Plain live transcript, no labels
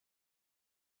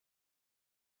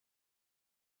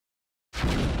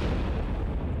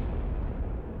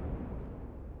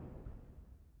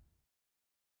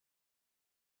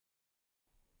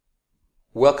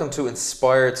Welcome to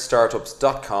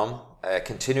InspiredStartups.com,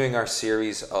 continuing our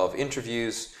series of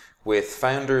interviews with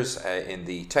founders in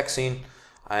the tech scene.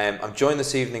 I'm joined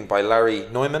this evening by Lari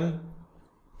Numminen.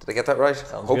 Did I get that right?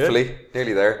 Sounds Hopefully, good.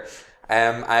 Nearly there.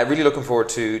 I'm really looking forward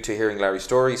to hearing Lari's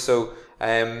story. So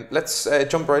let's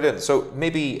jump right in. So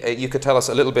maybe you could tell us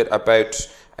a little bit about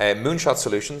Moonshot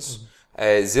Solutions,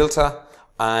 Zilta,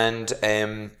 and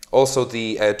also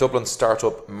the Dublin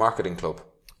Startup Marketing Club.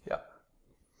 Yeah.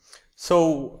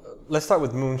 So let's start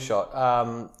with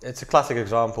Moonshot. It's a classic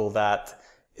example that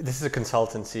this is a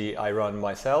consultancy I run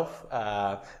myself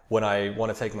when I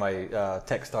want to take my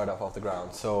tech startup off the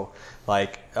ground. So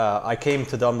I came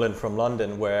to Dublin from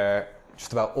London, where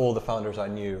just about all the founders I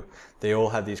knew, they all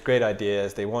had these great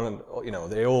ideas. They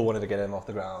all wanted to get them off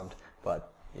the ground,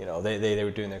 but they were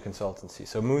doing their consultancy.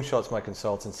 So Moonshot's my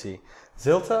consultancy.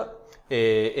 Zilta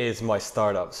is my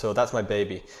startup, so that's my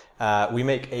baby. We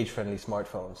make age-friendly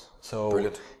smartphones. So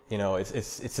Brilliant.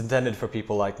 It's intended for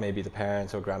people like maybe the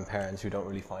parents or grandparents who don't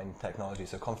really find technology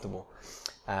so comfortable.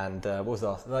 And what was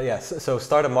that? So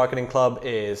Startup Marketing Club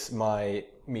is my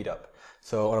meetup.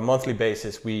 So on a monthly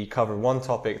basis, we cover one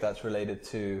topic that's related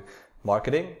to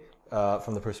marketing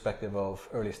from the perspective of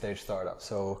early stage startups.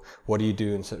 So what do you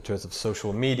do in terms of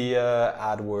social media,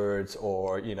 AdWords,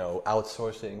 or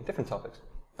outsourcing, different topics.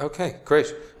 Okay,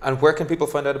 great. And where can people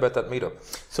find out about that meetup?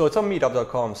 So it's on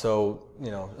meetup.com. So,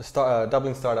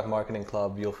 Dublin Startup Marketing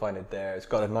Club, you'll find it there. It's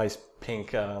got a nice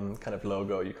pink kind of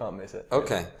logo. You can't miss it.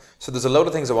 Okay. So there's a load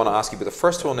of things I want to ask you, but the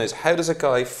first one is, how does a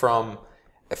guy from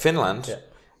Finland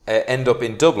end up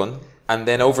in Dublin and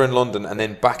then over in London and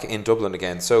then back in Dublin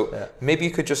again? So maybe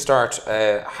you could just start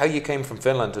how you came from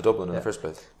Finland to Dublin in the first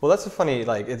place. Well, that's a funny,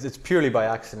 it's purely by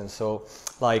accident. So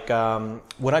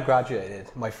when I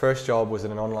graduated, my first job was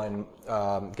in an online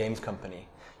games company.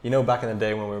 Back in the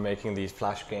day when we were making these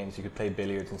flash games, you could play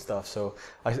billiards and stuff. So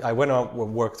I went out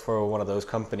and worked for one of those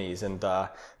companies, and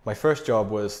my first job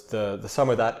was the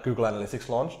summer that Google Analytics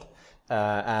launched,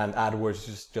 and AdWords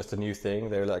was just a new thing.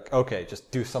 They were like, okay, just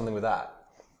do something with that.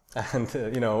 And,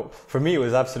 for me, it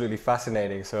was absolutely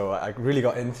fascinating. So I really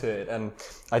got into it, and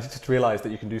I just realized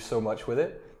that you can do so much with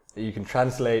it. You can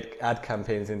translate ad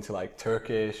campaigns into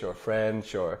Turkish or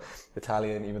French or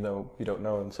Italian, even though you don't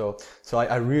know them. So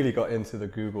I really got into the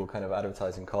Google kind of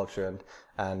advertising culture,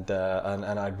 and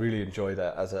I really enjoyed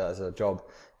that as a job.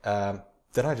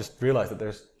 Then I just realized that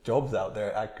there's jobs out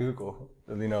there at Google.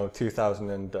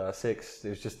 2006, it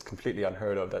was just completely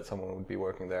unheard of that someone would be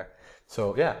working there.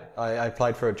 So I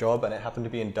applied for a job, and it happened to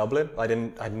be in Dublin.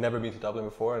 I'd never been to Dublin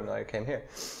before, and I came here.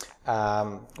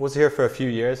 Was here for a few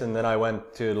years, and then I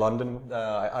went to London.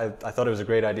 I thought it was a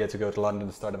great idea to go to London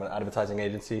to start an advertising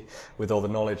agency with all the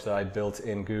knowledge that I built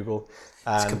in Google.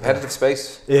 It's a competitive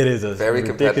space. It is a very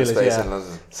competitive space in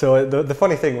London. So the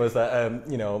funny thing was that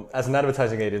as an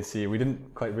advertising agency, we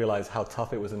didn't quite realize how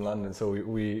tough it was in London. So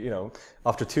we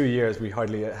after 2 years, we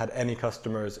hardly had any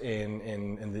customers in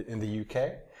the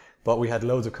UK, but we had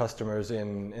loads of customers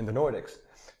in the Nordics.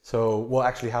 So what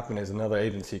actually happened is another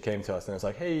agency came to us and it's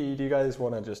like, hey, do you guys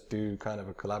want to just do kind of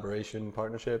a collaboration,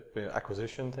 partnership,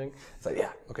 acquisition thing? It's like,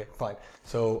 yeah, okay, fine.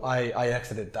 So I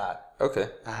exited that. Okay.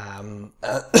 And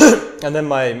then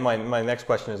my next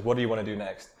question is, what do you want to do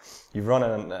next? You've run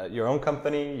your own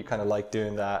company, you kind of like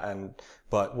doing that,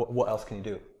 but what else can you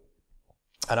do?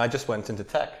 And I just went into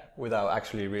tech without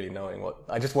actually really knowing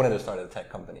I just wanted to start a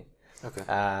tech company. Okay.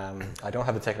 I don't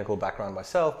have a technical background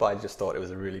myself, but I just thought it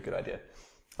was a really good idea.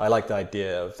 I like the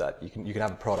idea of that you can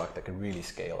have a product that can really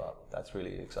scale up. That's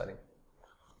really exciting.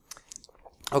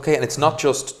 Okay, and it's not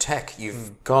just tech.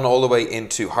 You've gone all the way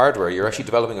into hardware. You're actually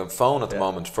developing a phone at the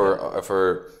moment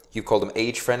for you call them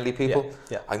age-friendly people.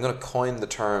 Yeah. I'm going to coin the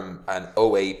term an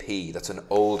OAP. That's an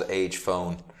old age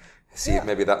phone. See if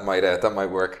maybe that might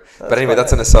work. But anyway,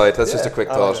 that's an aside. That's just a quick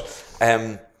thought.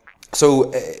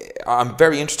 So I'm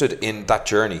very interested in that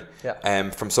journey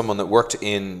from someone that worked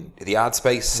in the ad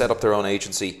space, set up their own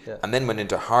agency, and then went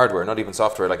into hardware, not even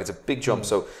software. It's a big jump.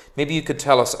 So maybe you could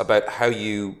tell us about how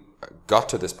you got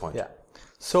to this point. Yeah.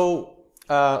 So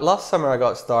last summer I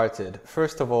got started.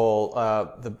 First of all,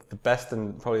 the best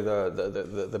and probably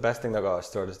the best thing that got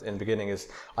started in the beginning is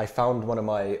I found one of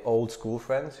my old school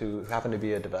friends who happened to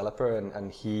be a developer,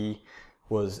 and he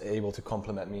was able to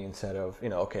compliment me and said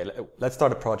okay, let's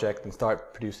start a project and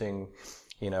start producing,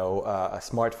 a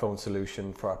smartphone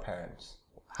solution for our parents.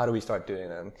 How do we start doing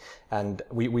that? And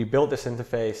we built this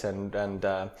interface, and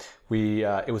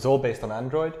it was all based on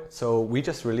Android. So we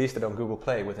just released it on Google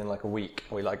Play within a week.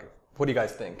 We what do you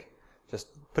guys think? Just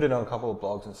put it on a couple of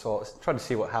blogs and try to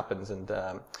see what happens. And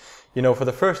for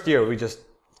the first year, we just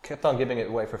kept on giving it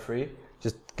away for free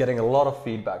just getting a lot of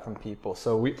feedback from people.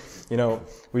 So we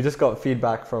just got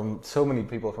feedback from so many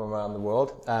people from around the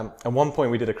world. At one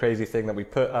point we did a crazy thing that we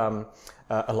put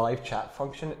a live chat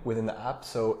function within the app.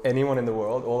 So anyone in the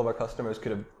world, all of our customers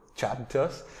could have chatted to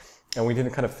us. And we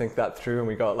didn't kind of think that through, and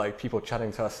we got like people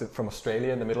chatting to us from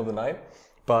Australia in the middle of the night.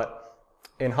 But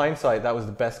in hindsight, that was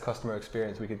the best customer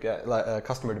experience we could get, like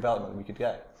customer development we could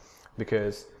get,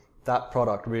 because that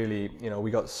product really,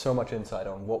 we got so much insight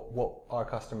on what our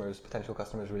customers, potential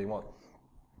customers, really want.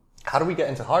 How do we get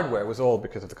into hardware was all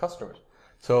because of the customers.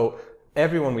 So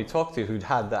everyone we talked to who'd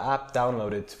had the app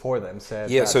downloaded for them said...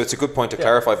 Yeah, so it's a good point to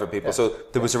clarify for people. So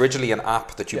there was originally an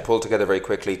app that you pulled together very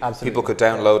quickly. Absolutely. People could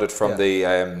download it from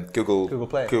the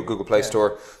Google Play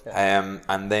Store.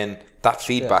 And then that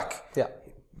feedback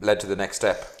led to the next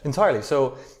step. Entirely.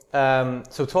 So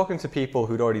talking to people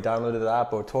who'd already downloaded the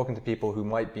app or talking to people who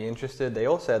might be interested, they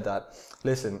all said that,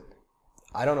 listen,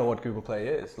 I don't know what Google Play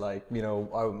is. Like,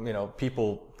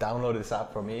 people downloaded this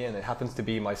app for me, and it happens to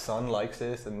be my son likes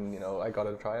this, and I got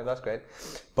to try it. That's great.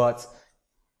 But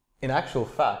in actual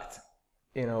fact,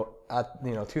 at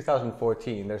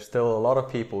 2014, there's still a lot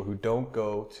of people who don't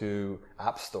go to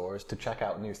app stores to check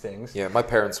out new things. Yeah, my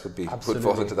parents would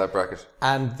fall into that bracket.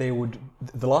 And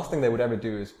the last thing they would ever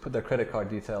do is put their credit card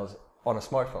details on a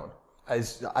smartphone.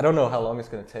 I don't know how long it's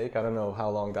going to take. I don't know how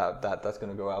long that's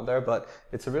going to go out there, but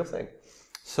it's a real thing.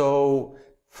 So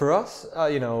for us,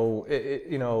 it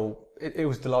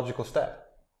was the logical step.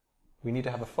 We need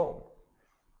to have a phone.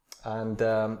 And,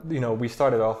 we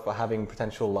started off by having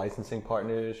potential licensing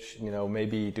partners,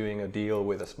 maybe doing a deal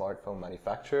with a smartphone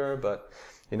manufacturer. But,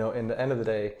 in the end of the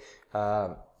day,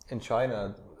 in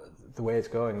China, the way it's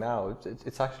going now,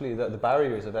 it's actually the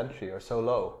barriers of entry are so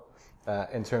low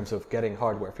in terms of getting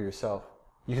hardware for yourself.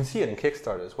 You can see it in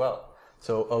Kickstarter as well.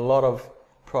 So a lot of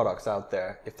products out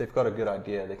there, if they've got a good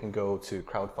idea, they can go to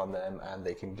crowdfund them and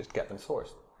they can just get them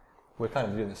sourced. We're kind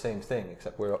of doing the same thing,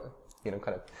 except we're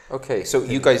kind of... Okay, so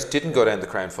you guys didn't go down the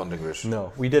crowdfunding route.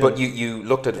 No, we didn't. But you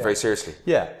looked at it very seriously.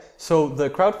 Yeah, so the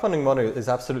crowdfunding model is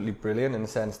absolutely brilliant in the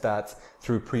sense that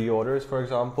through pre-orders, for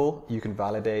example, you can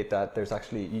validate that there's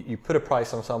actually, you put a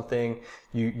price on something,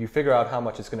 you figure out how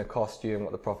much it's going to cost you and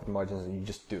what the profit margins are, and you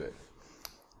just do it.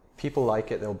 People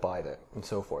like it, they'll buy it, and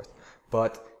so forth.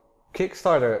 But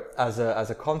Kickstarter as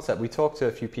a concept, we talked to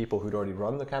a few people who'd already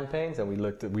run the campaigns, and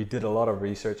we did a lot of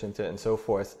research into it and so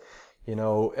forth.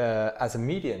 As a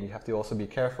medium, you have to also be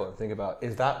careful and think about,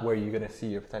 is that where you're going to see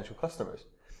your potential customers?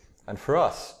 And for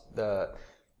us, the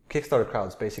Kickstarter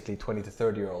crowd's basically 20 to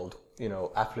 30-year-old,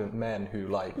 affluent men who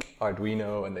like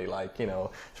Arduino and they like,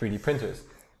 3D printers.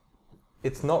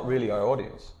 It's not really our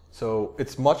audience. So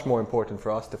it's much more important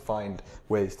for us to find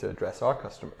ways to address our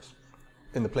customers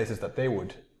in the places that they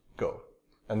would go.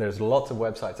 And there's lots of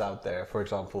websites out there, for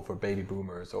example, for baby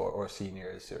boomers or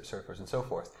seniors, or surfers and so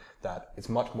forth, that it's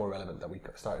much more relevant that we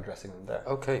start addressing them there.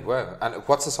 Okay, wow. And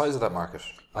what's the size of that market?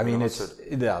 I mean, just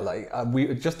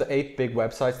the 8 big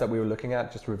websites that we were looking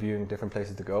at, just reviewing different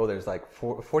places to go. There's like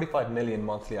 45 million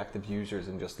monthly active users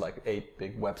in just like 8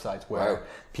 big websites where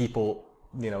people,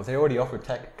 they already offer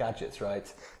tech gadgets,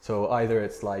 right? So either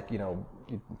it's like,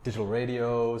 digital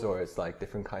radios, or it's like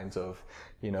different kinds of,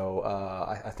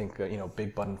 I think,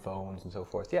 big button phones and so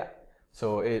forth. Yeah.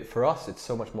 So for us, it's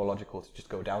so much more logical to just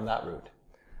go down that route.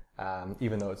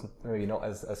 Even though it's maybe not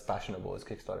as fashionable as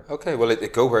Kickstarter. Okay, well,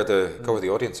 go where the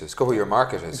audience is, go where your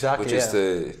market is, which is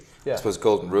the I suppose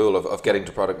golden rule of getting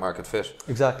to product market fit.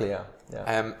 Exactly, yeah.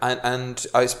 And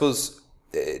I suppose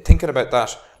thinking about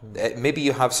that, maybe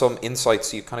you have some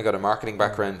insights. You've kind of got a marketing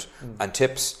background and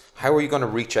tips. How are you going to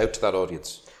reach out to that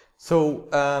audience? So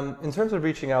in terms of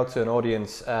reaching out to an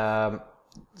audience.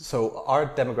 So our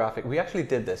demographic, we actually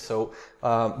did this. So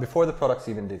before the products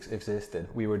even existed,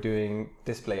 we were doing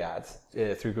display ads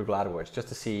through Google AdWords just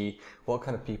to see what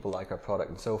kind of people like our product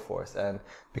and so forth. And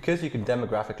because you can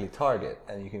demographically target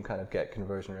and you can kind of get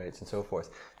conversion rates and so forth,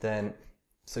 then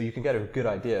so you can get a good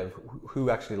idea of who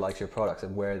actually likes your products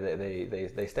and where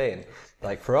they stay in.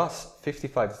 Like for us,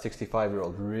 55 to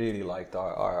 65-year-olds really liked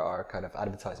our kind of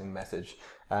advertising message.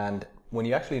 And when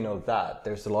you actually know that,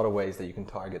 there's a lot of ways that you can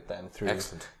target them through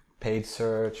paid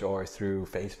search or through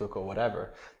Facebook or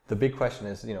whatever. The big question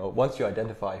is, once you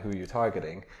identify who you're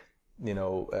targeting,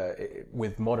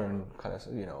 with modern kind of,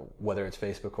 whether it's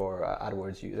Facebook or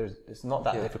AdWords, it's not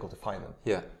that difficult to find them.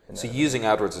 Yeah. So using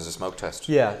AdWords as a smoke test.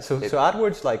 Yeah. So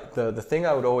AdWords, like the thing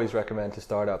I would always recommend to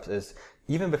startups is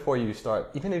before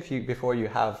you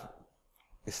have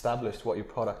established what your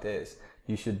product is,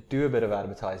 you should do a bit of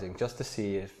advertising just to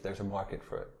see if there's a market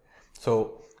for it.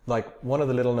 So like one of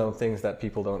the little known things that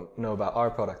people don't know about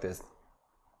our product is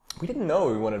we didn't know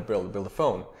we wanted to build a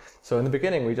phone. So in the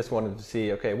beginning, we just wanted to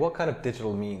see, okay, what kind of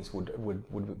digital means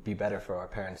would be better for our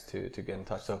parents to get in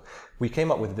touch. So we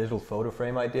came up with a digital photo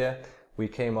frame idea. We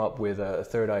came up with a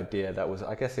third idea that was,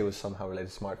 I guess it was somehow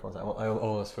related to smartphones. I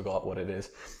almost forgot what it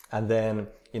is. And then,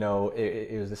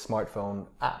 it was the smartphone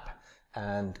app.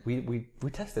 And we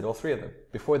tested all three of them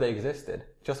before they existed,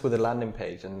 just with a landing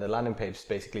page. And the landing page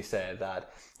basically said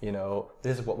that,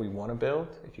 this is what we want to build.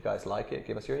 If you guys like it,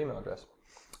 give us your email address.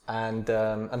 And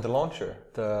the launcher,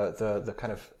 the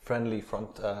kind of friendly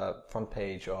front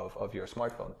page of your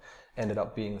smartphone, ended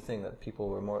up being the thing that people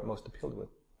were most appealed with.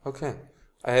 Okay,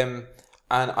 and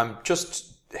I'm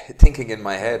just thinking in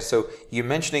my head. So you're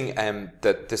mentioning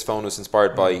that this phone was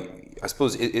inspired by, I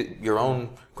suppose, your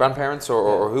own grandparents,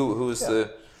 or who's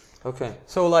the. Okay.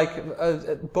 So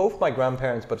both my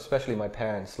grandparents, but especially my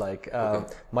parents,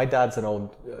 my dad's an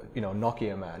old,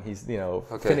 Nokia man. He's,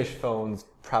 finished phones,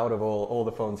 proud of all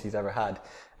the phones he's ever had.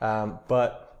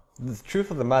 But the truth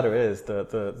of the matter is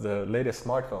the latest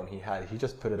smartphone he had, he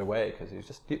just put it away because he was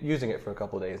just using it for a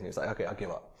couple of days and he was like, okay, I'll give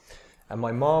up. And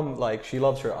my mom, she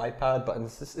loves her iPad, but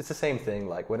it's the same thing.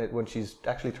 When she's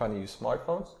actually trying to use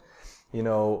smartphones, it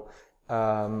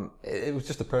was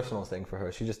just a personal thing for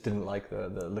her. She just didn't like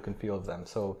the look and feel of them,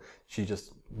 so she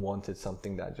just wanted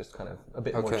something that just kind of a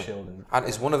bit more chilled. And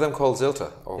is one of them called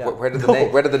Zilta, or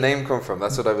where did the name come from?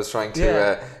 That's what I was trying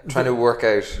to work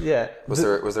out. Yeah, was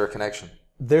there a connection?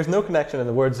 There's no connection, and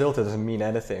the word Zilta doesn't mean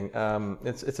anything.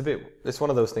 It's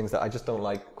one of those things that I just don't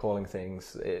like calling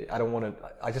things. I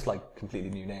just like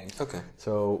completely new names. Okay.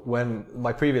 So when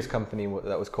my previous company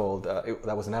that was called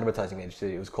that was an advertising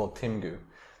agency, it was called Timgu.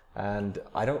 And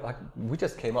we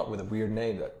just came up with a weird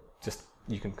name that just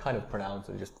you can kind of pronounce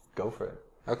and just go for it.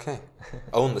 Okay.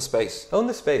 Own the space. Own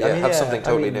the space. Yeah, something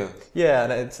totally new. Yeah,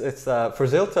 and it's for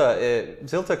Zilta.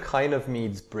 Zilta kind of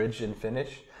means bridge in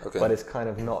Finnish, but it's kind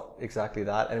of not exactly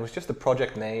that. And it was just a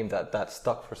project name that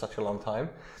stuck for such a long time.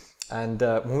 And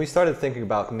when we started thinking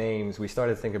about names, we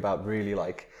started thinking about really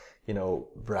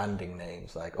branding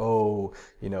names,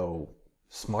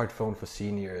 smartphone for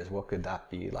seniors, what could that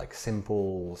be? Like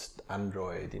simple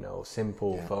Android,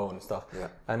 simple phone stuff. Yeah.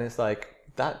 And it's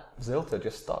that Zilta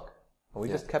just stuck. And we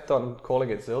just kept on calling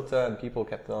it Zilta, and people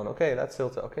kept on, okay, that's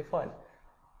Zilta, okay, fine.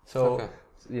 So,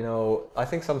 I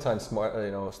think sometimes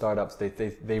startups,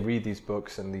 they read these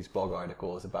books and these blog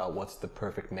articles about what's the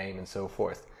perfect name and so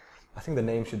forth. I think the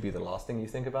name should be the last thing you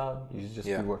think about. You should just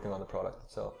be working on the product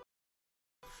itself.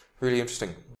 Really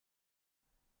interesting.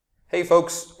 Hey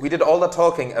folks, we did all that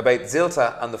talking about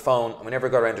Zilta and the phone, and we never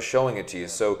got around to showing it to you.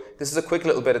 So this is a quick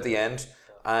little bit at the end,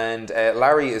 and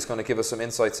Larry is going to give us some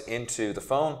insights into the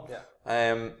phone. Yeah.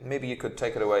 Maybe you could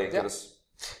take it away. Yeah.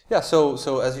 Yeah.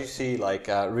 So as you see,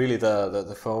 really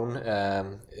the phone,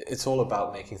 it's all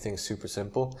about making things super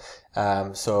simple.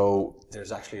 So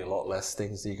there's actually a lot less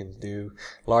things that you can do.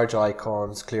 Large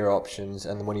icons, clear options,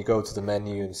 and when you go to the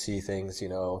menu and see things,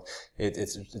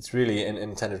 it's really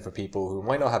intended for people who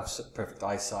might not have perfect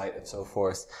eyesight and so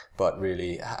forth, but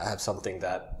really have something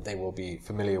that they will be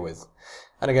familiar with.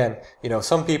 And again,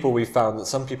 we found that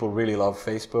some people really love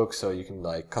Facebook, so you can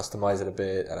customize it a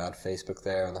bit and add Facebook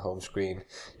there on the home screen.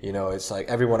 It's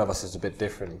every one of us is a bit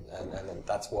different, and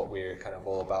that's what we're kind of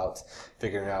all about,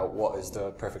 figuring out what is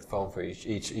the perfect phone for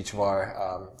each of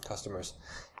our customers.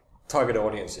 Target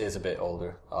audience is a bit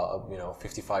older,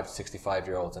 55 to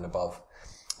 65-year-olds and above,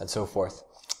 and so forth.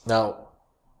 Now,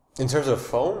 in terms of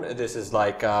phone, this is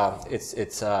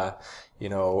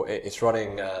it's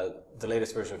running the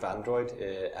latest version of Android,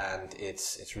 and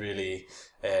it's really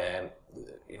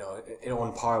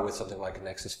on par with something like a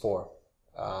Nexus 4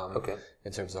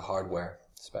 in terms of hardware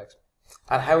specs.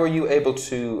 And how are you able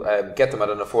to get them at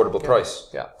an affordable price?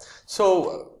 Yeah.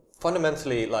 So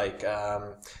fundamentally,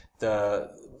 the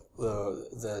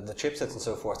chipsets and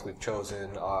so forth we've chosen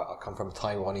come from a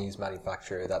Taiwanese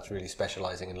manufacturer that's really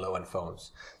specializing in low-end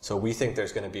phones. So we think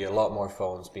there's going to be a lot more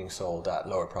phones being sold at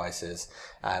lower prices,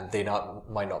 and they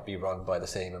might not be run by the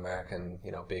same American,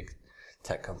 big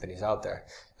tech companies out there.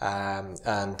 And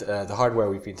the hardware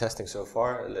we've been testing so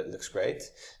far looks great.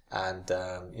 And,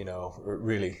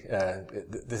 really,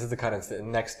 this is the kind of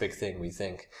next big thing we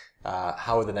think.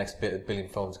 How are the next billion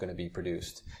phones going to be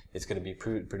produced? It's going to be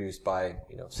produced by,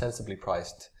 sensibly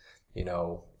priced,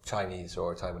 Chinese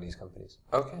or Taiwanese companies.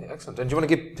 Okay, excellent. And do you want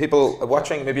to give people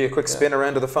watching maybe a quick spin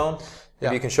around of the phone?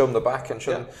 Maybe you can show them the back and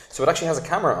show them. So it actually has a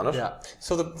camera on it. Yeah.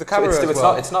 So the camera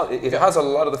it has a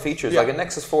lot of the features. Like a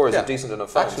Nexus 4 is a decent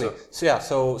enough phone. Actually,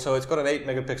 so it's got an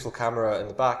 8-megapixel camera in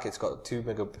the back. It's got a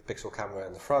 2-megapixel camera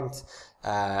in the front.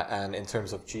 And in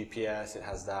terms of GPS, it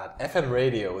has that. FM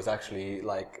radio is actually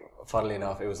funnily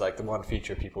enough, it was the one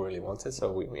feature people really wanted.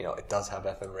 So it does have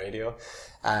FM radio,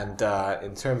 and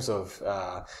in terms of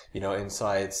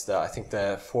inside, I think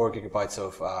the 4 gigabytes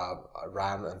of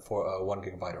RAM and 1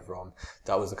 gigabyte of ROM.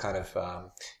 That was the kind of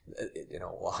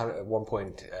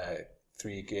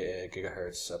 1.3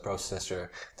 gigahertz processor.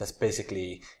 That's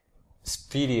basically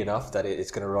speedy enough that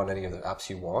it's going to run any of the apps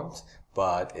you want,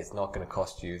 but it's not going to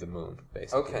cost you the moon,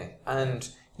 basically. Okay, and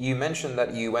you mentioned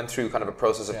that you went through kind of a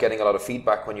process of getting a lot of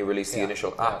feedback when you released the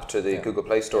initial app to the Google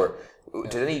Play Store.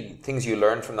 Did any things you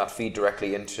learned from that feed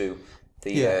directly into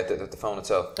the phone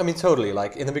itself? I mean, totally.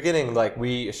 In the beginning,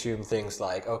 we assumed things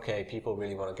okay, people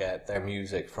really want to get their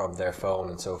music from their phone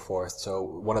and so forth. So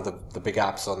one of the big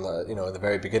apps on the in the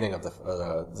very beginning of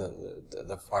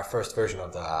our first version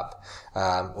of the app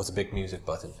was a big music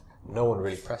button. No one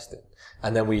really pressed it.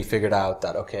 And then we figured out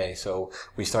that, okay, so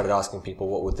we started asking people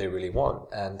what would they really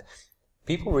want. And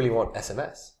people really want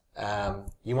SMS.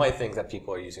 You might think that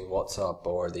people are using WhatsApp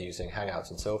or they're using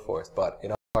Hangouts and so forth, but in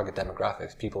our target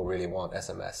demographics, people really want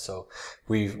SMS. So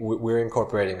we're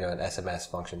incorporating an SMS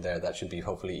function there that should be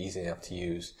hopefully easy enough to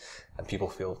use and people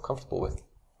feel comfortable with.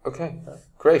 Okay,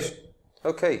 great.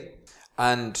 Okay.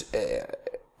 And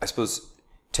I suppose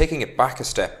taking it back a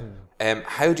step,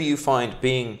 how do you find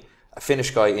being a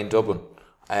Finnish guy in Dublin?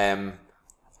 How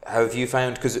have you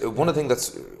found, because one of the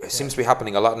things that seems to be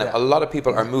happening a lot now, a lot of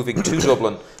people are moving to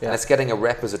Dublin and it's getting a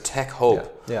rep as a tech hub.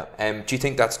 Do you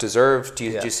think that's deserved? Do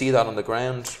you see that on the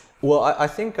ground? Well, I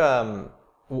think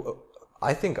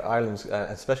Ireland's,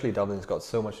 especially Dublin's, got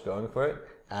so much going for it.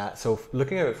 So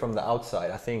looking at it from the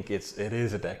outside, I think it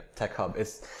is a tech hub.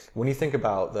 It's when you think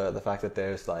about the fact that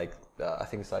there's I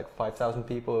think it's 5,000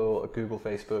 people, Google,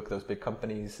 Facebook, those big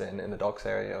companies in the docks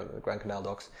area, the Grand Canal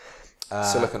docks.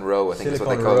 Silicon Row, I think is what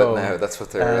they call it now. That's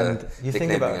what they're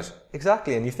nicknaming it.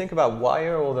 Exactly, and you think about why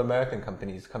are all the American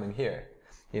companies coming here?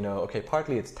 Okay,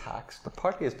 partly it's tax, but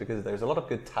partly it's because there's a lot of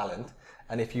good talent,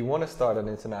 and if you want to start an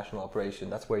international operation,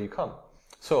 that's where you come.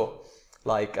 So,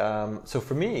 so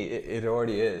for me, it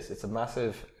already is. It's a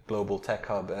massive global tech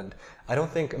hub, and I don't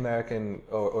think American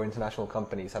or international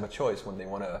companies have a choice when they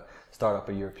want to start up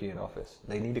a European office.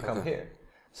 They need to come here.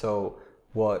 So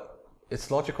it's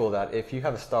logical that if you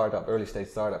have a startup, early stage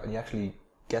startup, and you actually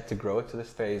get to grow it to this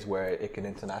phase where it can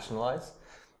internationalize,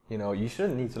 you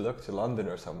shouldn't need to look to London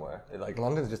or somewhere.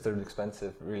 London's just an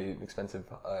really expensive,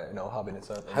 hub in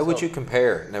itself. How would you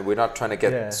compare? Now, we're not trying to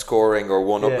get scoring or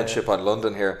one-upmanship on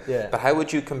London here, but how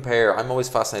would you compare? I'm always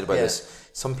fascinated by this.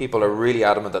 Some people are really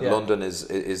adamant that London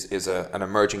is an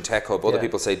emerging tech hub. Other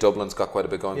people say Dublin's got quite a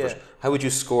bit going for it. How would you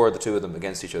score the two of them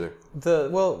against each other?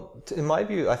 In my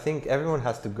view, I think everyone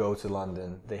has to go to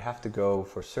London. They have to go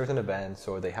for certain events,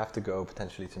 or they have to go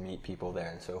potentially to meet people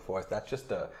there and so forth. That's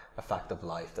just a fact of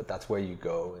life, that's where you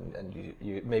go, and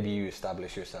you maybe you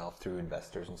establish yourself through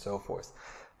investors and so forth.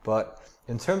 But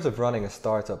in terms of running a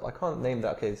startup, I can't name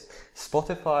that case.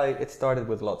 Spotify, it started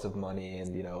with lots of money,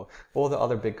 and all the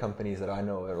other big companies that I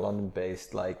know are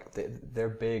London-based. They're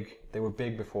big. They were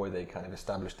big before they kind of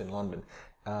established in London.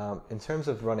 In terms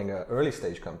of running an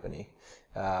early-stage company,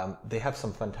 they have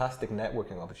some fantastic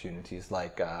networking opportunities,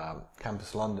 like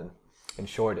Campus London in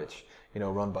Shoreditch,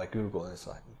 run by Google, and it's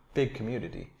a big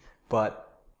community. But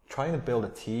trying to build a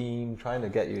team, trying to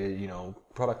get your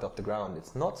product off the ground,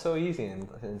 it's not so easy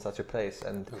in such a place.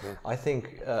 And I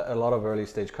think a lot of early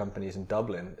stage companies in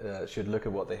Dublin should look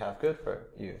at what they have good for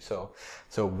you. So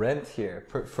rent here,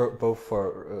 both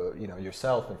for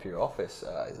yourself and for your office,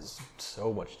 is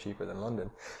so much cheaper than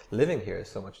London. Living here is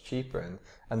so much cheaper,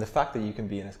 and the fact that you can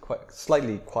be in a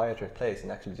slightly quieter place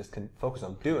and actually just can focus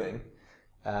on doing.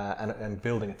 And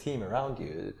building a team around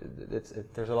you,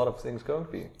 there's a lot of things going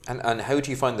for you. And how do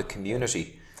you find the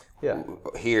community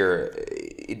here?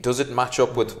 Does it match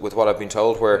up with what I've been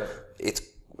told, where it's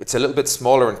a little bit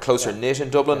smaller and closer knit in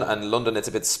Dublin, and London it's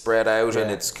a bit spread out, and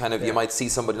it's kind of you might see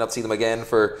somebody, not see them again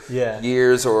for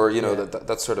years, or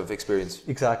that sort of experience.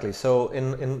 Exactly. So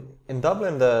in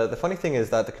Dublin, the funny thing is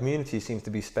that the community seems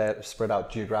to be spread out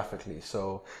geographically.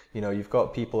 So you've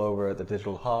got people over at the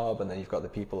Digital Hub, and then you've got the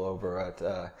people over at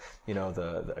the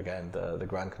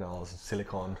Grand Canals,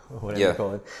 Silicon, or whatever you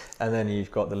call it, and then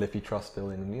you've got the Liffey Trust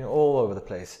building, all over the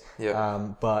place.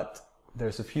 But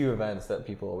there's a few events that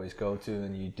people always go to,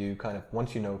 and you do kind of,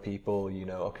 once you know people,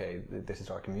 okay, this is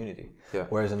our community.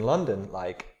 Whereas in London,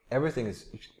 everything is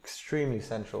extremely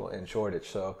central in Shoreditch.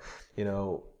 So,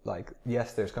 like,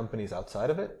 yes, there's companies outside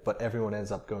of it, but everyone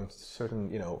ends up going to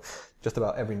certain, just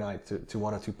about every night to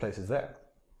one or two places there.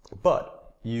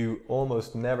 But you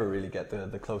almost never really get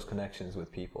the close connections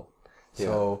with people. Yeah.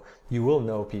 So you will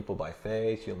know people by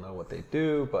face, you'll know what they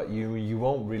do, but you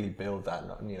won't really build that,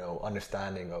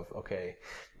 understanding of, okay,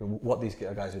 what these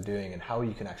guys are doing and how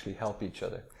you can actually help each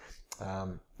other.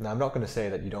 Now, I'm not going to say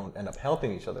that you don't end up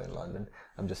helping each other in London.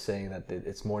 I'm just saying that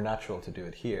it's more natural to do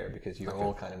it here because you're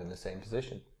all kind of in the same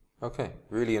position. Okay,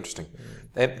 really interesting.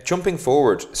 Jumping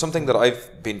forward, something that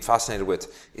I've been fascinated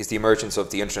with is the emergence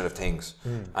of the Internet of Things.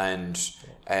 And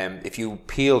if you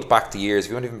peeled back the years,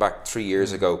 if you went even back 3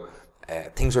 years ago,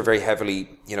 things were very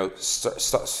heavily,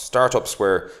 startups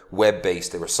were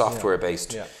web-based, they were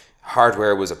software-based. Yeah.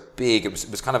 Hardware was it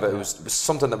was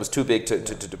something that was too big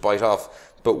to bite off.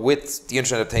 But with the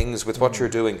Internet of Things, with what you're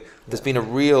doing, there's been a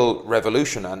real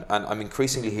revolution, and I'm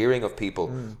increasingly hearing of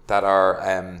people that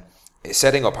are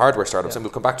setting up hardware startups, and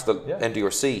we'll come back to the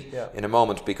NDRC in a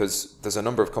moment because there's a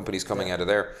number of companies coming out of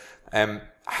there.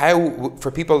 How, for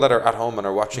people that are at home and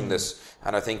are watching this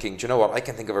and are thinking, do you know what, I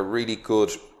can think of a really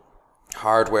good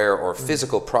hardware or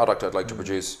physical product I'd like to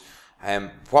produce,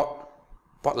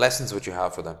 what lessons would you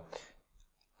have for them?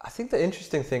 I think the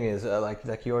interesting thing is,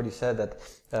 like you already said, that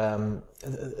the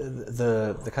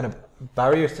kind of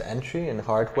barriers to entry in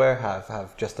hardware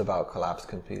have just about collapsed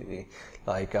completely.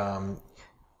 Like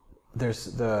there's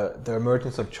the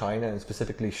emergence of China and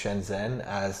specifically Shenzhen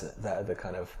as the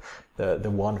kind of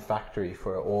the one factory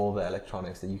for all the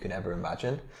electronics that you can ever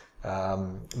imagine.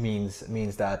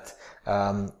 Means that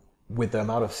with the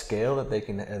amount of scale that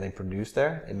they produce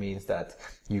there, it means that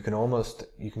you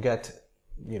can get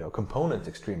components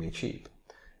extremely cheap.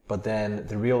 But then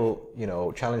the real,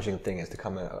 challenging thing is to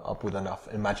come up with enough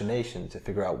imagination to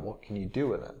figure out what can you do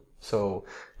with them. So,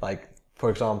 like, for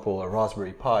example, a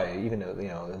Raspberry Pi, even,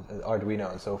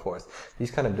 Arduino and so forth,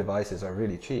 these kind of devices are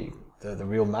really cheap. The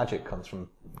real magic comes from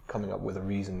coming up with a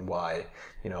reason why,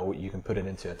 you can put it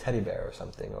into a teddy bear or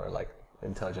something, or like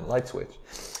intelligent light switch.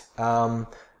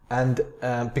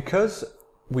 Because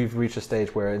we've reached a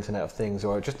stage where Internet of Things,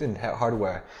 or just in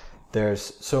hardware,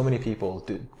 there's so many people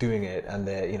doing it, and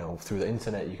through the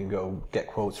internet you can go get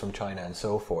quotes from China and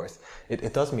so forth.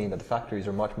 It does mean that the factories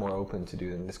are much more open to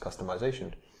doing this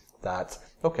customization. That,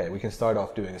 okay, we can start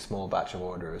off doing a small batch of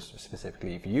orders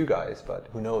specifically for you guys, but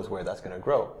who knows where that's going to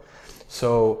grow.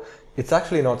 So it's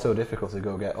actually not so difficult to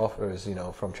go get offers,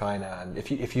 from China. And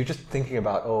if you're just thinking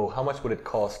about, how much would it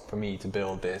cost for me to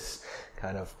build this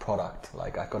kind of product?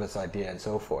 Like, I've got this idea and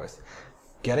so forth.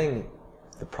 Getting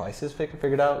the prices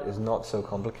figured out is not so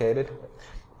complicated.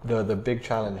 The big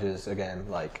challenge is, again,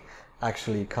 like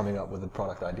actually coming up with a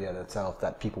product idea itself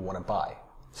that people want to buy.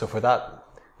 So for that,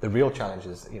 the real challenge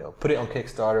is, put it on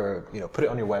Kickstarter, put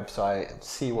it on your website and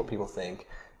see what people think.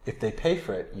 If they pay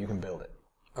for it, you can build it.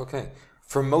 Okay.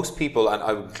 For most people, and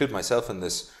I would include myself in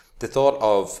this, the thought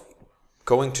of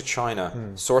going to China,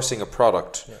 sourcing a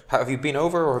product. Yeah. Have you been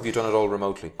over, or have you done it all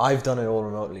remotely? I've done it all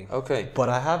remotely. Okay. But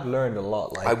I have learned a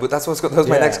lot. That was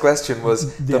my next question.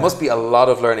 There must be a lot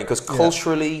of learning, because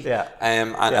culturally,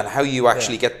 and how you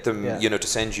actually get them, to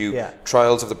send you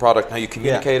trials of the product, how you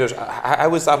communicate it. How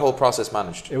was that whole process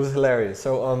managed? It was hilarious.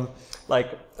 So,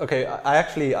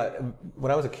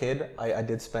 when I was a kid, I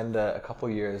did spend a couple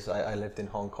of years. I lived in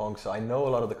Hong Kong, so I know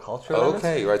a lot of the cultural elements.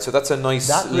 Okay, right. So that's a nice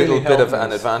little bit of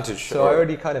an advantage. So I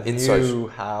already kind of knew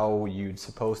how you'd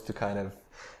supposed to kind of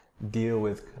deal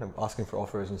with kind of asking for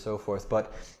offers and so forth.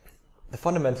 But the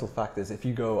fundamental fact is, if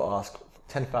you go ask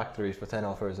 10 factories for 10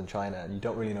 offers in China and you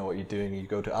don't really know what you're doing, you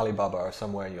go to Alibaba or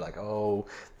somewhere and you're like,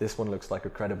 this one looks like a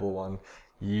credible one,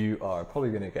 you are probably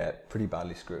going to get pretty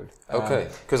badly screwed. Okay,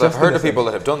 because I've heard of people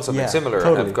that have done something similar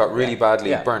and have got really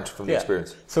badly burnt from the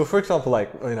experience. So, for example, I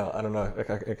don't know if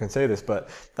I can say this,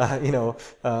 but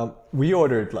we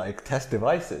ordered like test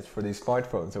devices for these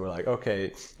smartphones, and we're like,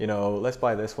 okay, let's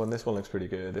buy this one. This one looks pretty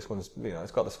good. This one's,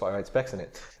 it's got the right specs in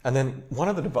it. And then one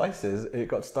of the devices, it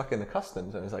got stuck in the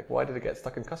customs, and it's like, why did it get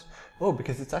stuck in customs? Oh,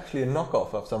 because it's actually a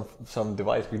knockoff of some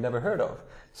device we've never heard of.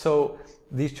 So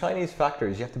these Chinese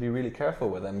factories, you have to be really careful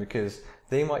with them, because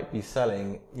they might be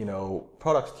selling,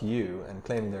 products to you and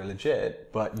claiming they're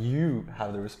legit, but you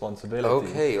have the responsibility.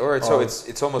 Okay, all right. So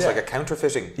it's almost like a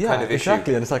counterfeiting kind of issue. Yeah,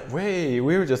 exactly. And it's like, wait,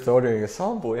 we were just ordering a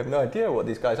sample. We have no idea what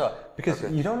these guys are, because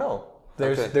you don't know.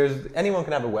 There's anyone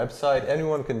can have a website.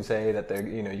 Anyone can say that they're,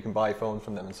 you can buy phones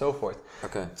from them and so forth.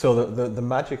 Okay. So the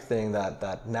magic thing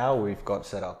that now we've got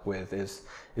set up with is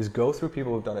go through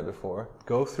people who've done it before.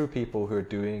 Go through people who are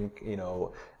doing,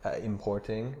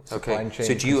 importing, Okay. supply chain.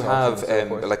 So do you have consultants and so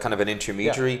forth. like kind of an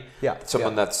intermediary? Yeah.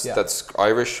 Someone that's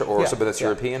Irish or something that's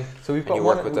European? So we've got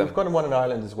one in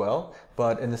Ireland as well,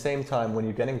 but in the same time, when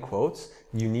you're getting quotes,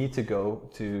 you need to go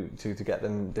to get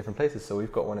them in different places. So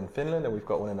we've got one in Finland and we've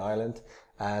got one in Ireland.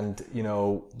 And, you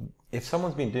know, if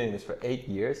someone's been doing this for 8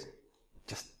 years,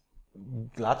 just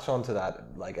latch onto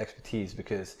that like expertise,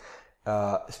 because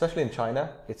especially in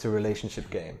China, it's a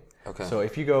relationship game. Okay. So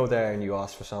if you go there and you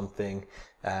ask for something,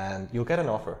 and you'll get an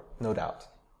offer, no doubt.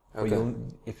 Okay. But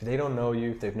if they don't know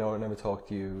you, if they've never talked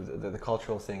to you, the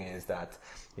cultural thing is that,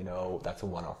 you know, that's a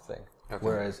one-off thing. Okay.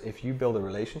 Whereas if you build a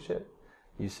relationship,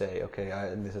 you say, okay,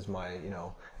 this is my, you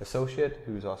know, associate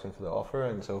who's asking for the offer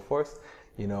and so forth.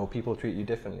 You know, people treat you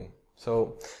differently.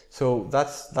 So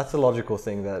that's a logical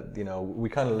thing that, you know, we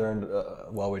kind of learned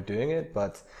while we're doing it.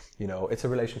 But, you know, it's a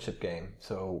relationship game.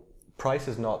 So price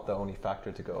is not the only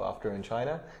factor to go after in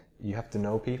China. You have to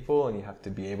know people and you have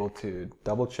to be able to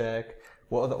double check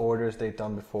what are the orders they've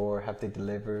done before, have they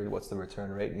delivered, what's the return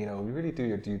rate. You know, you really do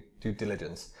your due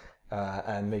diligence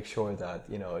and make sure that,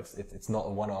 you know, it's not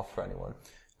a one-off for anyone.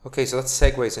 Okay, so that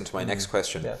segues into my next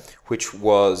question, which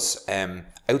was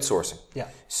outsourcing. Yeah.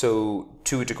 So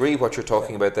to a degree, what you're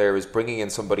talking about there is bringing in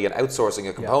somebody and outsourcing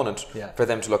a component for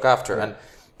them to look after.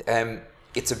 And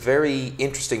it's a very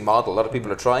interesting model. A lot of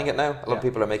people are trying it now. A lot of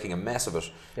people are making a mess of it.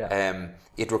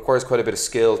 It requires quite a bit of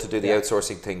skill to do the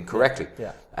outsourcing thing correctly.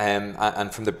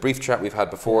 And from the brief chat we've had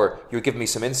before, you're giving me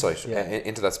some insight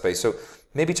into that space. So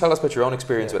maybe tell us about your own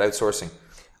experience with outsourcing.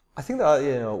 I think that,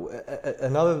 you know,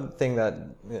 another thing that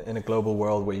in a global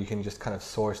world where you can just kind of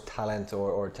source talent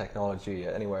or technology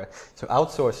anywhere. So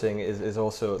outsourcing is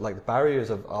also like the barriers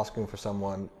of asking for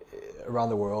someone around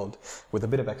the world with a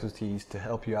bit of expertise to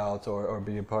help you out or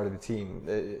be a part of the team.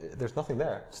 There's nothing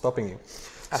there stopping you.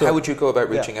 So, how would you go about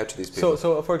reaching out to these people?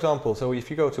 So for example, if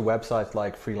you go to websites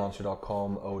like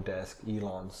freelancer.com, Odesk,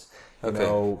 Elance, you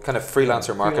know, kind of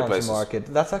freelancer marketplaces.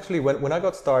 That's actually when I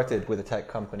got started with a tech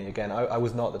company. Again, I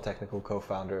was not the technical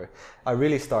co-founder. I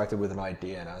really started with an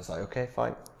idea, and I was like, okay,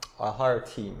 fine, I'll hire a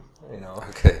team. You know,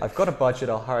 I've got a budget,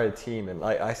 I'll hire a team, and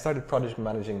I started project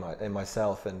managing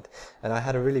myself, and I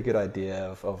had a really good idea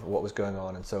of what was going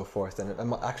on and so forth.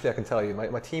 And actually, I can tell you,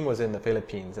 my team was in the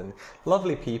Philippines, and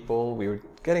lovely people. We were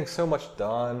getting so much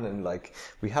done, and like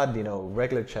we had, you know,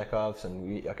 regular checkups,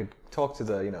 and I could talk to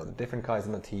the different guys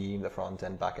in the team, the front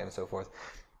end, back end, and so forth.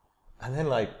 And then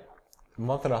like a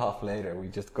month and a half later, we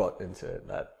just got into it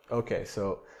that, okay,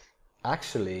 so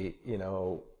actually, you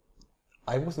know,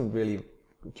 I wasn't really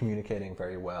communicating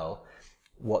very well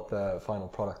what the final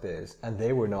product is, and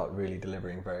they were not really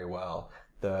delivering very well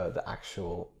the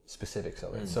actual specifics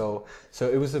of it. So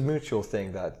it was a mutual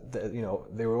thing that you know,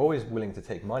 they were always willing to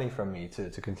take money from me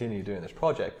to continue doing this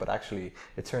project, but actually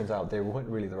it turns out they weren't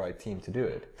really the right team to do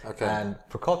it. And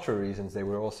for cultural reasons, they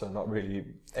were also not really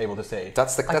able to say.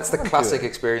 That's the classic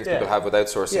experience people have with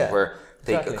outsourcing, where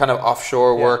they kind of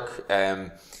offshore work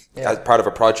as part of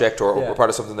a project or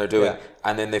part of something they're doing,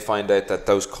 and then they find out that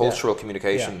those cultural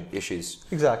communication issues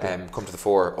come to the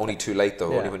fore only too late,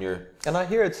 though, only when you're... And I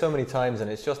hear it so many times, and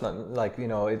it's just not like, you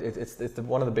know, it's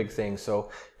one of the big things. So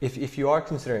if you are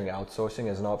considering outsourcing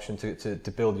as an option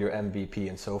to build your MVP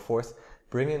and so forth,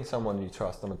 bring in someone you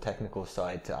trust on the technical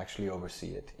side to actually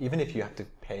oversee it, even if you have to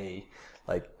pay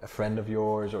like a friend of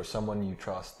yours or someone you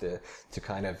trust to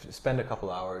kind of spend a couple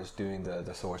hours doing the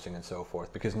sourcing and so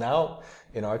forth. Because now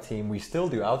in our team, we still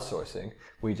do outsourcing.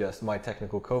 My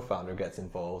technical co-founder gets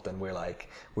involved, and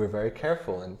we're very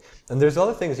careful. And there's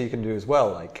other things you can do as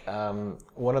well. Like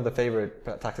one of the favorite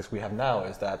tactics we have now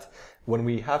is that when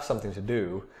we have something to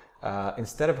do,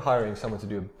 instead of hiring someone to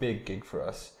do a big gig for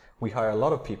us, we hire a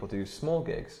lot of people to do small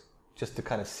gigs just to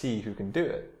kind of see who can do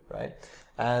it, right?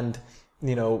 And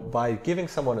you know, by giving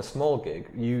someone a small gig,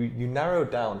 you narrow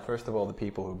down, first of all, the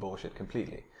people who bullshit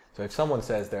completely. So if someone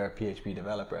says they're a PHP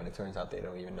developer and it turns out they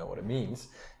don't even know what it means,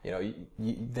 you know,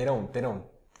 they don't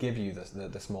give you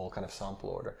the small kind of sample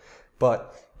order.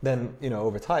 But then, you know,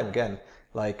 over time, again,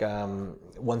 like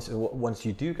once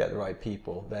you do get the right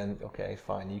people, then okay,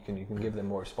 fine, you can give them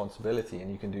more responsibility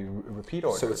and you can do repeat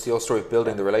orders. So it's the old story of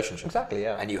building the relationship. Exactly,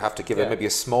 yeah. And you have to give it maybe a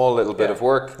small little bit of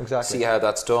work, see how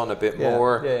that's done a bit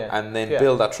more, and then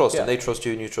build that trust. And they trust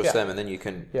you and you trust them, and then you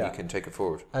can take it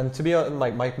forward. And to be honest,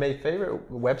 my favorite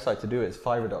website to do it is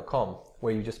Fiverr.com,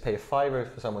 where you just pay a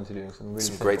 $5 for someone to do some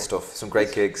really great stuff, some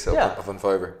great gigs up on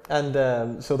Fiverr.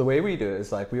 And so the way we do it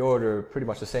is like we order pretty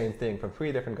much the same thing from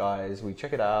 3 different guys. We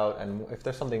check it out, and if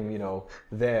there's something, you know,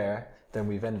 there, then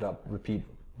we've ended up repeat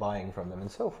buying from them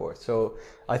and so forth. So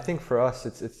I think for us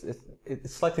it's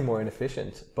slightly more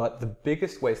inefficient, but the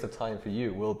biggest waste of time for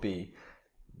you will be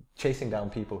chasing down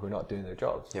people who are not doing their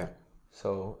jobs. Yeah.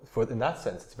 So in that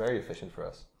sense, it's very efficient for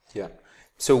us. Yeah.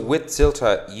 So with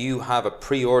Zilta, you have a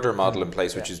pre-order model in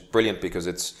place, which is brilliant because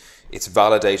it's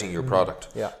validating your product.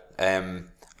 Yeah.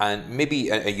 And maybe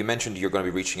you mentioned you're going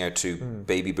to be reaching out to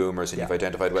baby boomers, and you've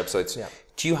identified websites. Yeah.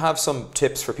 Do you have some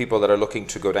tips for people that are looking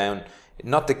to go down,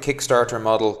 not the Kickstarter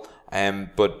model,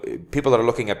 but people that are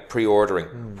looking at pre-ordering?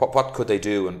 What could they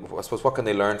do, and I suppose what can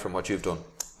they learn from what you've done?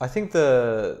 I think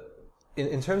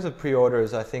in terms of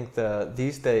pre-orders, I think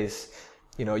these days,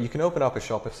 you can open up a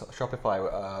Shopify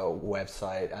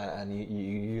website and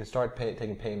you can start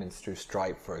taking payments through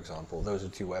Stripe, for example. Those are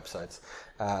two websites.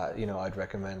 I'd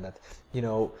recommend that.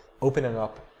 Opening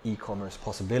up e-commerce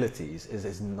possibilities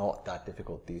is not that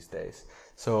difficult these days.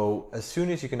 So as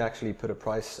soon as you can actually put a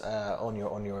price on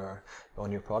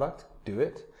your product, do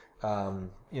it.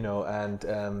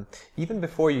 Even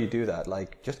before you do that,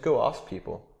 like, just go ask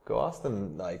people. Go ask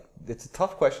them. Like, it's a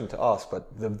tough question to ask, but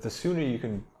the sooner you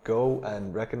can go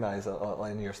and recognize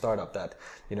in your startup that,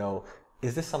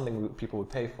 is this something people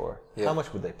would pay for? Yeah. How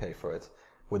much would they pay for it?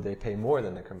 Would they pay more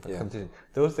than the competition?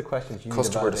 Those are the questions you need to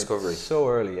validate. Customer discovery. So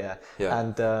early, yeah.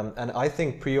 And I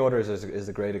think pre-orders is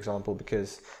a great example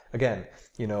because, again,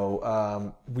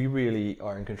 we really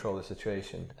are in control of the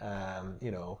situation.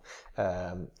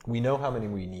 We know how many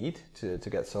we need to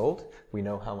get sold. We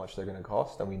know how much they're going to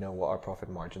cost, and we know what our profit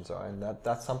margins are. And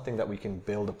that's something that we can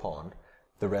build upon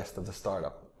the rest of the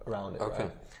startup around it. Okay.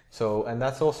 Right? So, and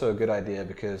that's also a good idea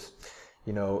because,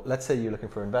 let's say you're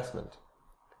looking for investment.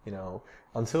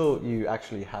 Until you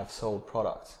actually have sold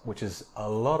products, which is a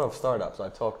lot of startups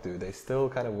I've talked to, they're still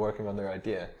kind of working on their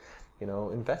idea.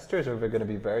 Investors are going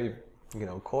to be very,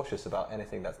 cautious about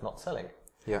anything that's not selling.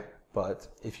 Yeah. But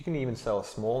if you can even sell a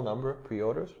small number of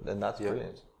pre-orders, then that's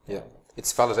brilliant. Yeah.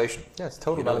 It's validation. Yeah, it's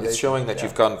total validation. It's showing that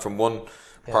you've gone from one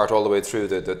part all the way through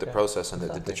the process and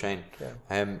the chain.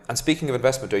 Yeah. And speaking of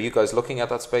investment, are you guys looking at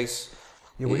that space?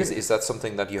 Yeah, is that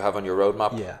something that you have on your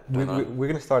roadmap? Yeah, we're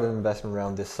going to start an investment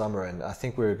round this summer, and I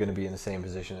think we're going to be in the same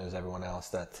position as everyone else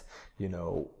that,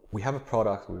 we have a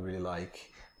product we really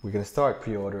like. We're going to start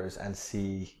pre-orders and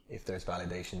see if there's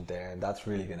validation there, and that's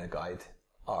really going to guide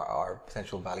our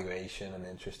potential valuation and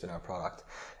interest in our product.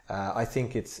 I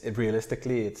think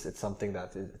realistically it's something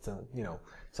that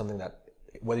something that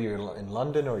whether you're in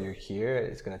London or you're here,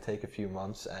 it's going to take a few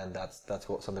months, and that's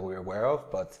something we're aware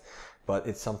of, but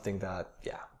it's something that,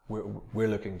 we're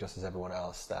looking just as everyone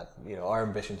else, that, our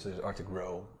ambitions are to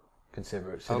grow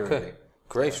considerably. Okay,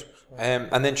 great.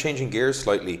 And then changing gears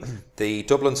slightly, the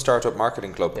Dublin Startup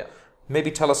Marketing Club. Yeah. Maybe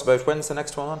tell us about when's the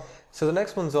next one on? So the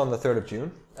next one's on the 3rd of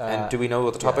June. And do we know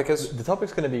what the topic is? The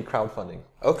topic's going to be crowdfunding.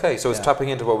 Okay, so it's tapping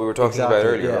into what we were talking about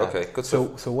earlier. Yeah. Okay, good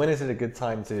stuff. So when is it a good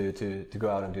time to go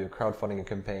out and do a crowdfunding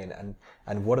campaign,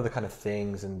 and what are the kind of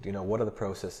things, and what are the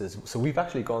processes? So we've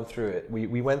actually gone through it.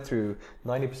 We went through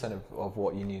 90% of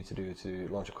what you need to do to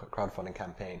launch a crowdfunding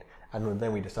campaign, and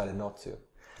then we decided not to.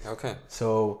 Okay.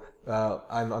 So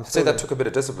I'm say that took a bit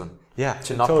of discipline. Yeah.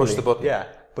 To not push the button. Yeah.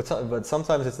 But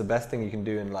sometimes it's the best thing you can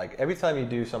do, and like every time you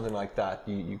do something like that,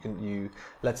 you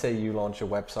let's say you launch a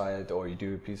website or you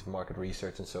do a piece of market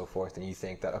research and so forth, and you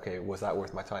think that, okay, was that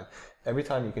worth my time? Every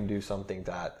time you can do something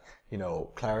that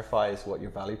clarifies what your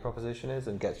value proposition is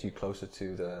and gets you closer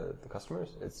to the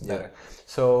customers, it's better.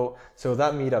 So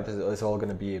that meetup is all going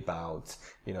to be about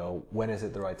when is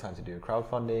it the right time to do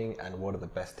crowdfunding, and what are the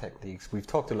best techniques. We've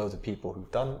talked to loads of people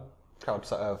who've done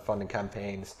crowdfunding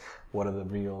campaigns. What are the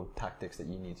real tactics that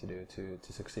you need to do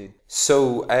to succeed?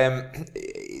 So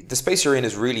the space you're in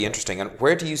is really interesting, and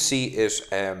where do you see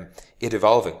it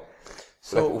evolving?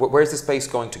 So where's the space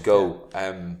going to go?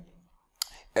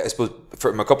 I suppose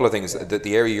from a couple of things,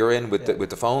 the area you're in with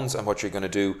the phones and what you're going to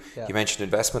do. You mentioned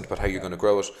investment, but how you're going to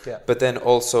grow it. But then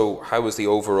also, how is the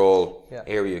overall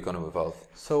area going to evolve?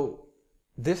 So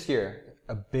this year,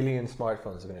 1 billion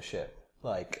smartphones are going to ship,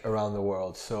 like, around the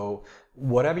world. So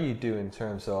whatever you do in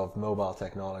terms of mobile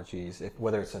technologies,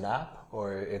 whether it's an app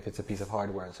or if it's a piece of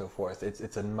hardware and so forth,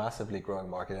 it's a massively growing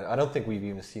market. And I don't think we've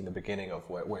even seen the beginning of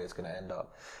where it's going to end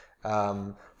up.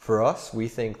 For us, we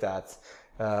think that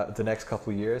the next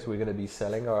couple of years we're going to be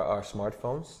selling our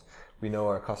smartphones. We know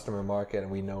our customer market, and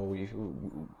we know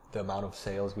the amount of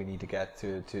sales we need to get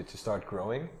to start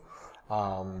growing.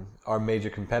 Our major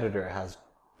competitor has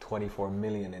 24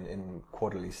 million in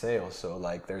quarterly sales, so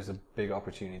like there's a big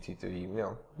opportunity to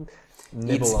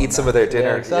eat some of their dinner.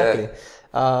 Yeah, exactly.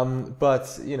 But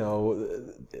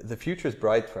the future is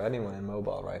bright for anyone in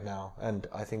mobile right now, and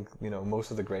I think most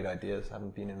of the great ideas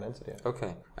haven't been invented yet.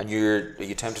 Okay. And are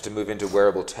you tempted to move into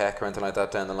wearable tech or anything like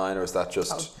that down the line, or is that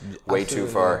just way too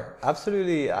far?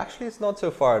 Absolutely. Actually, it's not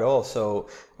so far at all. So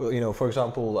well, for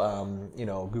example,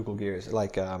 Google Gears,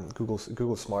 like Google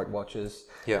smartwatches,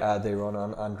 they run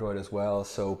on Android as well.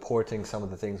 So porting some of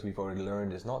the things we've already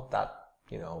learned is not that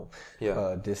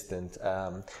distant.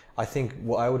 I think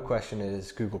what I would question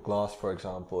is Google Glass, for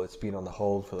example. It's been on the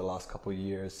hold for the last couple of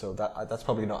years, so that's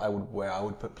probably not where I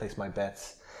would place my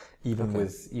bets. Even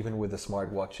with the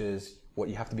smartwatches, what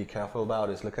you have to be careful about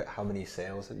is look at how many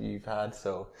sales that you've had.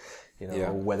 So,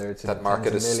 whether it's that in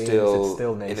market tens is of millions, it's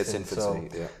still nascent. in its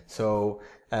infancy. So,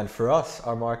 and for us,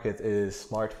 our market is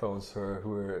smartphones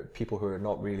who are people who are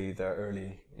not really the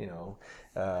early,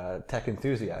 tech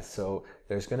enthusiasts. So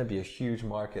there's going to be a huge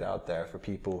market out there for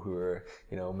people who are,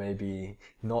 maybe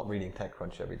not reading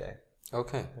TechCrunch every day.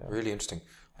 Okay, really interesting.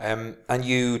 And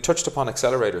you touched upon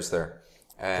accelerators there.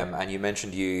 And you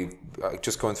mentioned you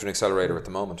just going through an accelerator at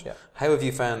the moment. Yeah. How have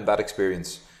you found that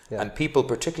experience? Yeah. And people,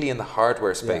 particularly in the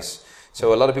hardware space.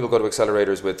 So a lot of people go to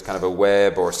accelerators with kind of a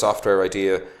web or software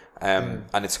idea, and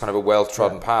it's kind of a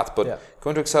well-trodden path. But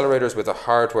going to accelerators with a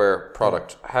hardware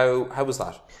product, how was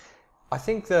that? I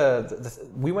think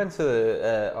we went to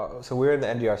so we're in the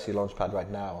NDRC Launchpad right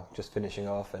now, just finishing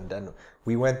off, and then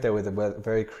we went there with a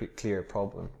very clear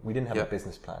problem. We didn't have a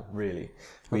business plan, really.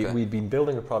 We'd been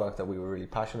building a product that we were really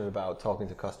passionate about, talking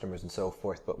to customers and so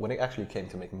forth, but when it actually came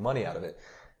to making money out of it,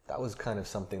 that was kind of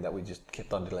something that we just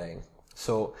kept on delaying.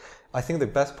 So I think the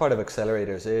best part of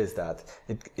accelerators is that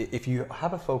if you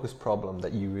have a focused problem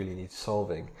that you really need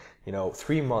solving,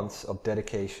 3 months of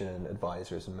dedication and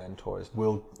advisors and mentors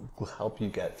will help you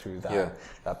get through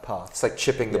that path. It's like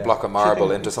chipping the block of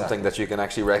marble into something that you can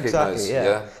actually recognize.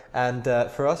 Exactly, And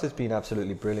for us, it's been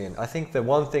absolutely brilliant. I think the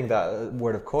one thing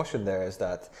word of caution there is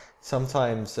that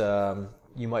sometimes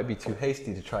you might be too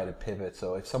hasty to try to pivot.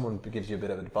 So if someone gives you a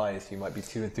bit of advice, you might be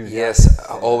too enthusiastic. Yes,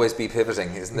 always be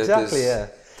pivoting, isn't it? Exactly,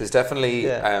 There's definitely,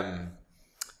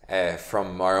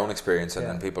 from our own experience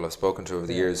and people I've spoken to over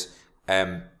the years,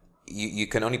 you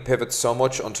can only pivot so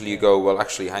much until you go, well,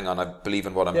 actually, hang on, I believe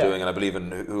in what I'm doing and I believe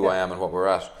in who I am and what we're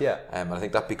at. And I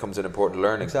think that becomes an important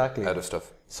learning out of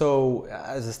stuff. So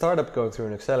as a startup going through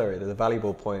an accelerator, the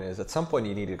valuable point is at some point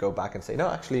you need to go back and say, no,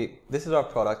 actually, this is our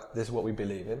product, this is what we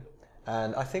believe in.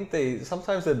 And I think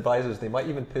sometimes the advisors, they might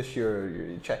even push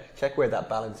your check where that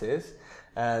balance is.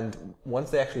 And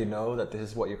once they actually know that this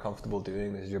is what you're comfortable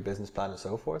doing, this is your business plan and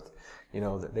so forth,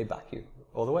 they back you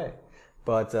all the way.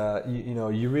 But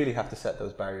you really have to set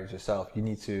those barriers yourself. You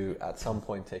need to at some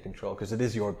point take control because it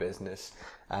is your business,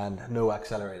 and no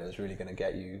accelerator is really going to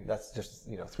get you. That's just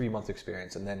 3 months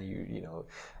experience, and then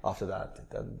after that,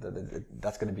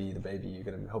 that's going to be the baby you're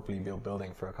going to hopefully be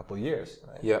building for a couple of years.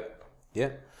 Right? Yeah.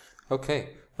 Okay,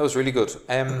 that was really good.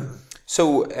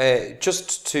 So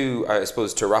just to, I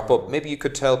suppose, to wrap up, maybe you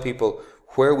could tell people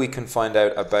where we can find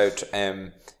out about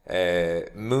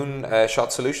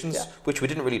Moonshot Solutions, which we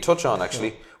didn't really touch on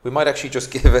actually. We might actually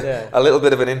just give a little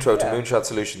bit of an intro to Moonshot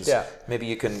Solutions. Maybe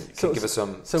you can give us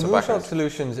some Moonshot background.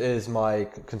 Solutions is my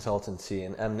consultancy,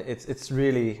 and it's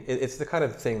really it's the kind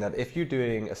of thing that if you're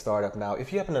doing a startup now,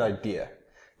 if you have an idea,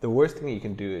 the worst thing you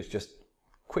can do is just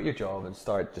quit your job and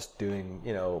start just doing,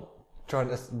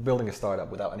 building a startup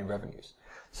without any revenues.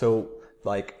 So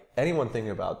like anyone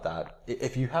thinking about that,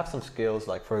 if you have some skills,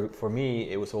 like for me,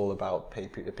 it was all about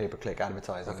pay-per-click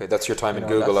advertising. Okay, that's your time in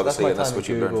Google, obviously, and that's what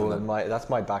you learned from them. That's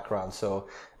my background. So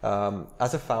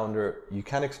as a founder, you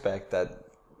can expect that,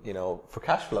 for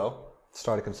cash flow,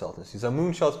 start a consultancy. So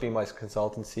Moonshot's been my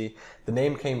consultancy. The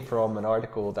name came from an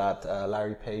article that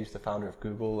Larry Page, the founder of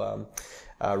Google,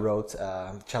 wrote,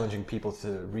 challenging people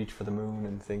to reach for the moon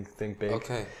and think big.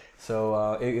 Okay.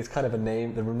 So it's kind of a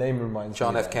name. The name reminds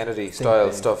John me F. Kennedy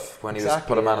style stuff when he was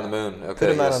put a man on the moon. Okay,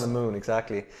 put a man on the moon,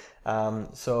 exactly.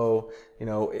 So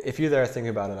if you're there thinking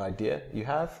about an idea you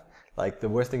have, like the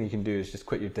worst thing you can do is just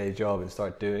quit your day job and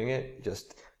start doing it.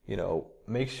 Just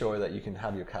make sure that you can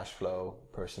have your cash flow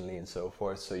personally and so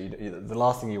forth. So the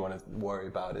last thing you want to worry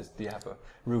about is, do you have a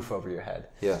roof over your head?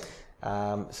 Yeah.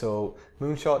 So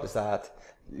Moonshot is that.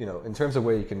 In terms of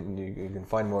where you can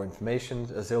find more information,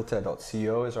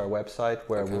 azilta.co is our website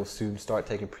where we'll soon start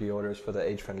taking pre-orders for the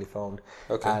age-friendly phone.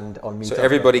 Okay. And on Meetup. So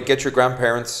everybody, get your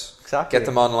grandparents, get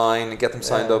them online, and get them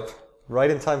signed up. Right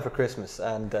in time for Christmas.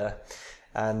 And on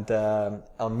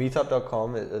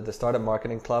Meetup.com, the Startup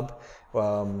Marketing Club,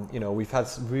 we've had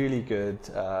some really good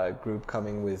group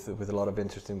coming with a lot of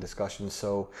interesting discussions.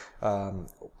 So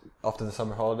after the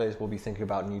summer holidays, we'll be thinking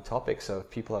about new topics. So if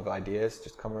people have ideas,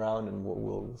 just come around and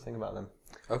we'll think about them.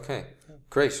 Okay,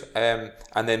 great. And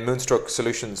then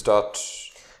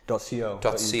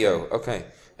moonstrucksolutions.co. Okay,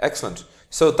 excellent.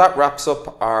 So that wraps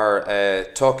up our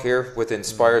talk here with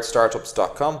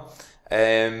inspiredstartups.com.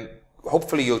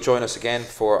 hopefully you'll join us again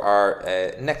for our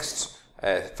next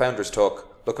Founders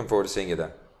Talk. Looking forward to seeing you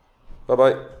then. Bye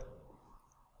bye.